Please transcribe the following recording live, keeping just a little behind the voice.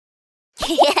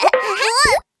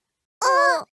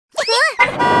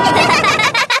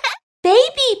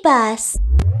BabyBus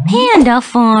Panda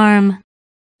Farm.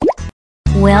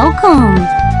 Welcome.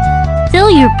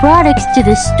 Sell your products to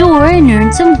the store and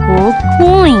earn some gold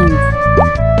coins.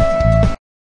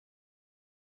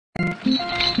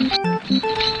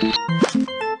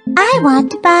 I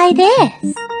want to buy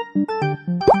this.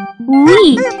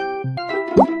 Wheat,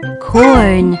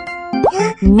 corn,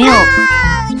 milk.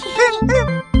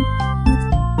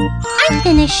 I'm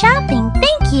finished shopping,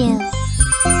 thank you.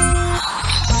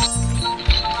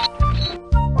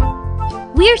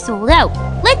 We're sold out.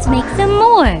 Let's make some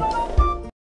more.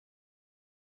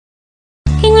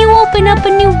 Can you open up a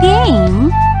new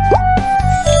game?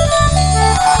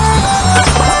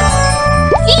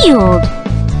 Field.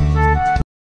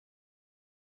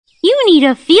 You need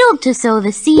a field to sow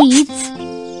the seeds.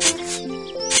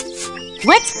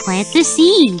 Let's plant the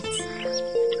seeds.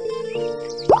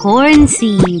 Corn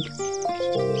seed.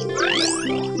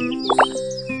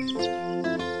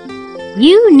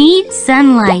 You need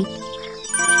sunlight.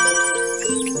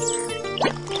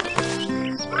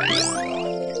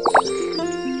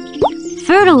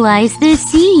 Fertilize the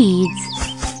seeds.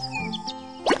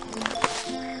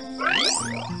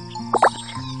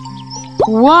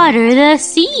 Water the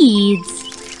seeds.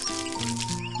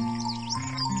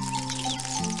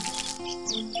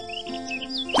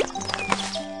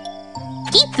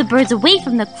 Keep the birds away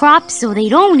from the crops so they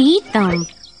don't eat them.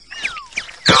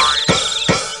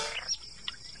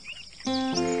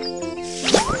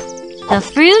 The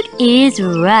fruit is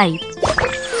ripe.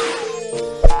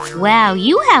 Wow,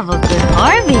 you have a good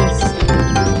harvest.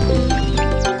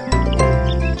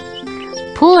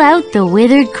 Pull out the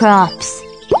withered crops.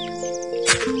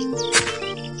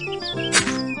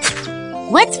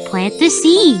 Let's plant the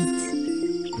seeds.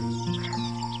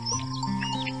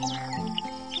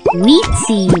 Wheat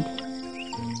seed.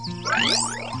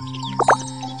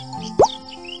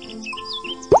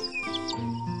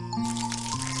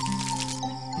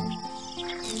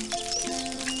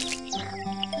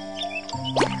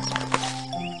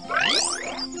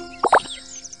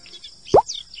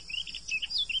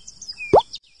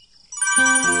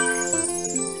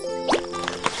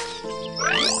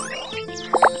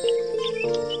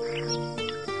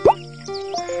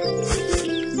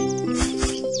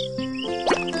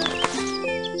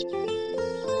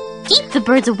 Keep the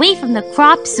birds away from the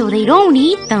crops so they don't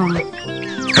eat them.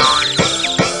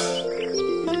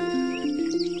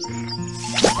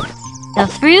 The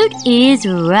fruit is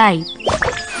ripe.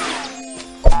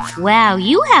 Wow,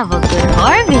 you have a good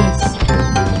harvest.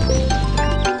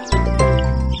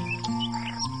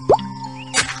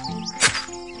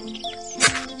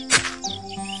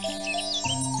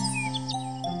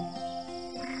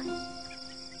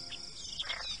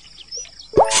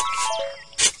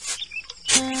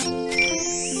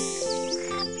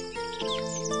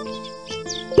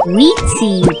 Wheat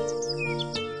seed.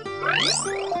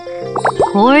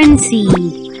 Corn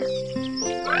seed.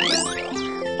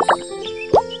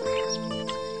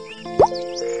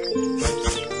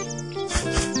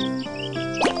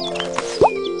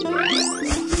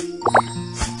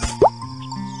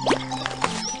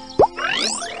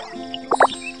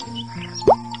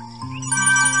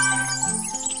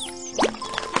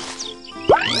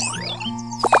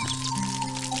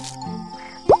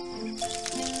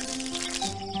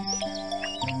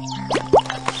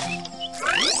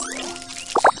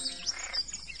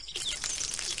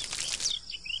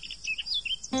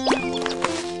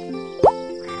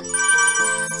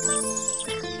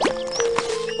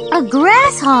 A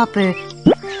grasshopper.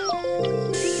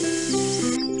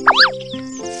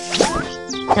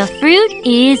 The fruit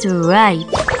is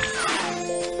ripe.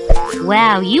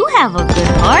 Wow, you have a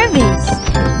good harvest.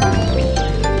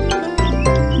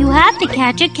 You have to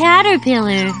catch a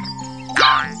caterpillar.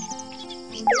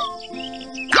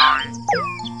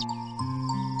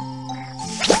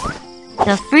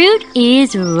 The fruit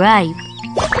is ripe.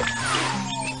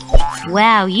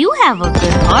 Wow, you have a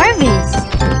good harvest.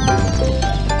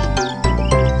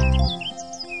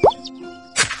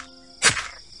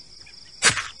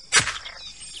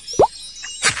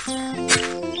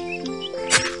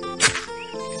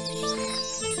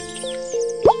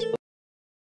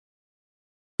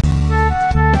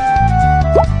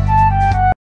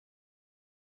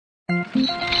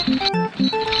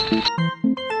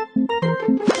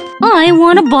 I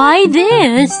want to buy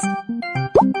this.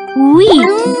 Wheat,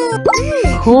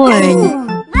 corn.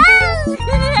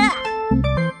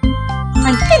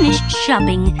 I'm finished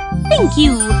shopping. Thank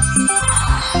you.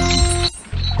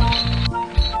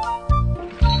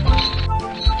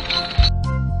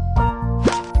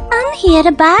 I'm here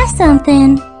to buy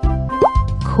something.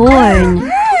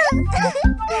 corn.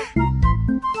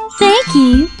 Thank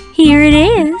you. Here it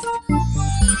is.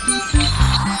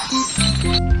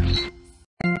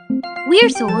 We're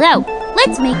sold out.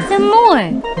 Let's make some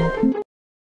more.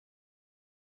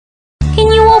 Can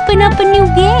you open up a new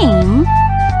game?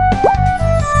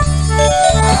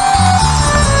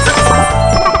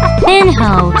 Hen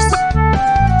house.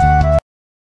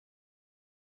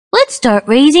 Let's start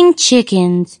raising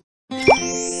chickens.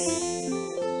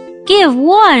 Give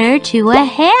water to a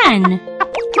hen.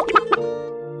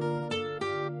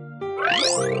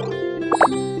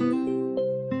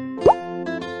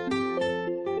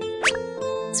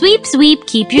 Sweep, sweep,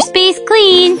 keep your space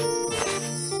clean.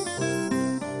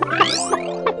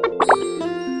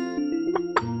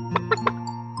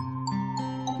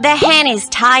 The hen is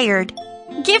tired.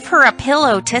 Give her a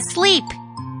pillow to sleep.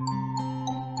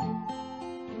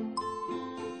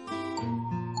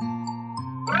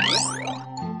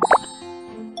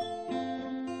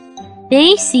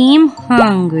 They seem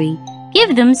hungry.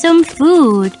 Give them some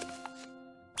food.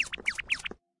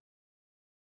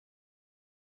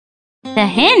 The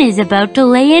hen is about to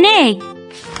lay an egg.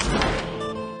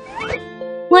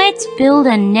 Let's build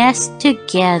a nest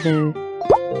together.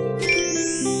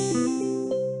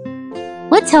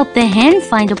 Let's help the hen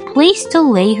find a place to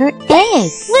lay her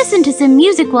egg. Listen to some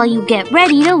music while you get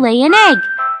ready to lay an egg.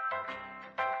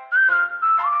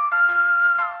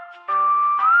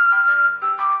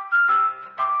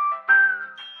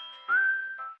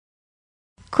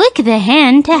 Click the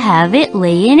hen to have it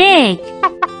lay an egg.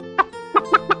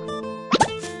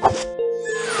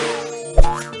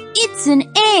 It's an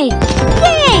egg!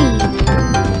 Yay!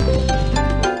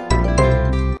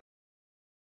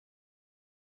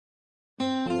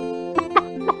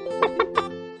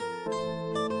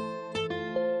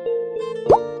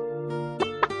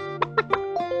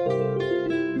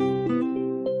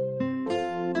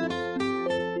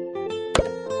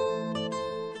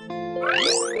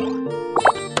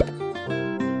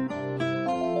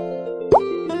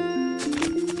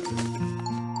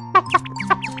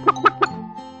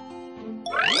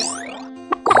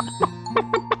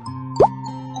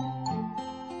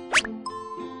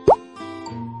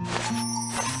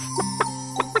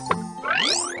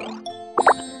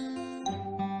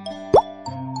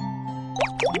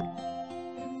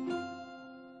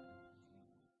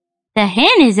 The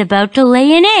hen is about to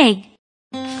lay an egg.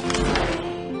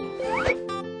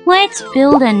 Let's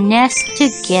build a nest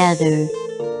together.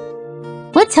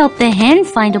 Let's help the hen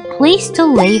find a place to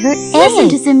lay her egg. Listen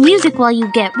to some music while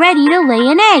you get ready to lay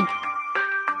an egg.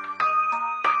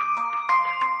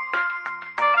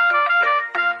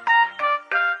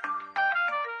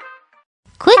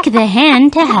 Click the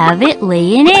hen to have it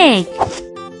lay an egg.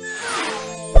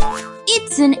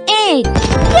 It's an egg!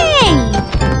 Yay!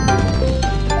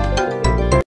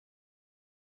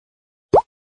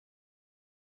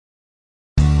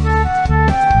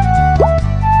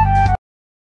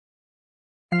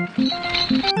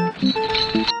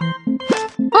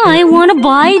 I want to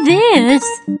buy this.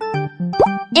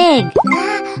 Egg.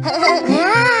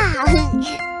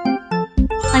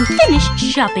 I'm finished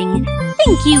shopping.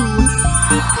 Thank you.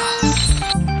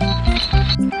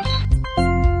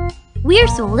 We're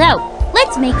sold out.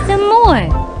 Let's make some more.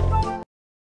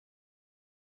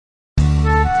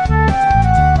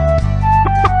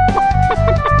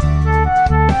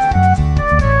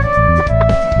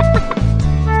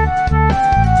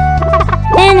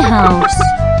 Hen house.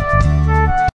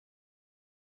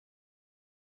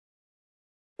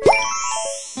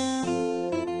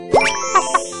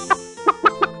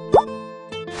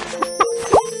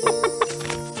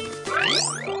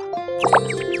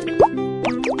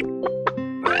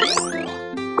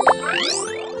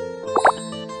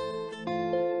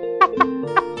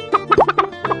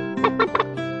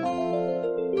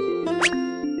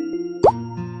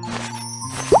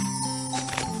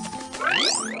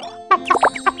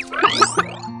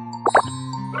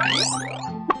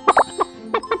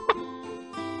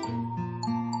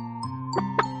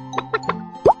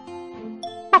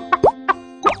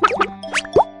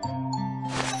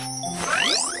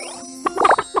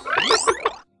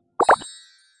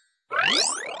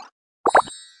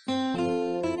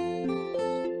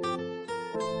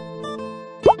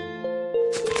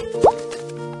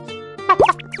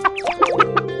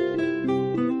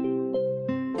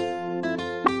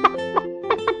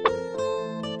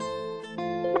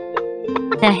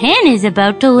 The hen is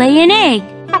about to lay an egg.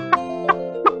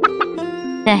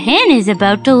 The hen is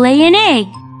about to lay an egg.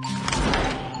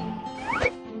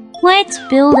 Let's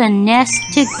build a nest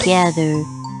together.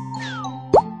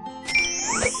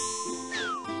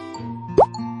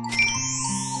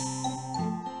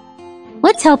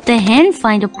 Let's help the hen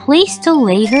find a place to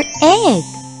lay her egg.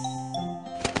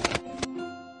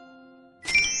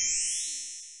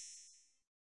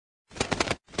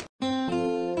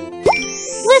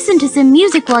 Listen to some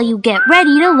music while you get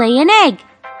ready to lay an egg.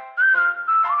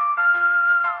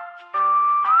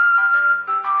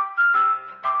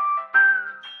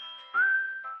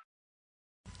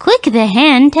 Click the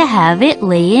hen to have it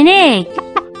lay an egg.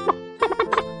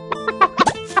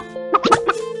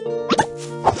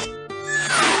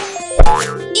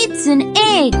 It's an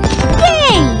egg!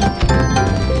 Yay!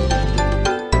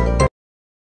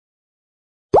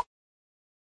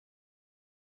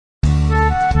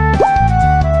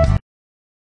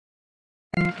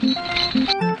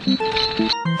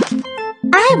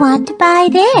 I want to buy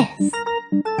this.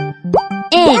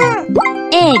 Egg,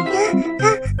 egg.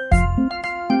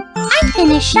 I'm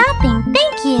finished shopping,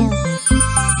 thank you.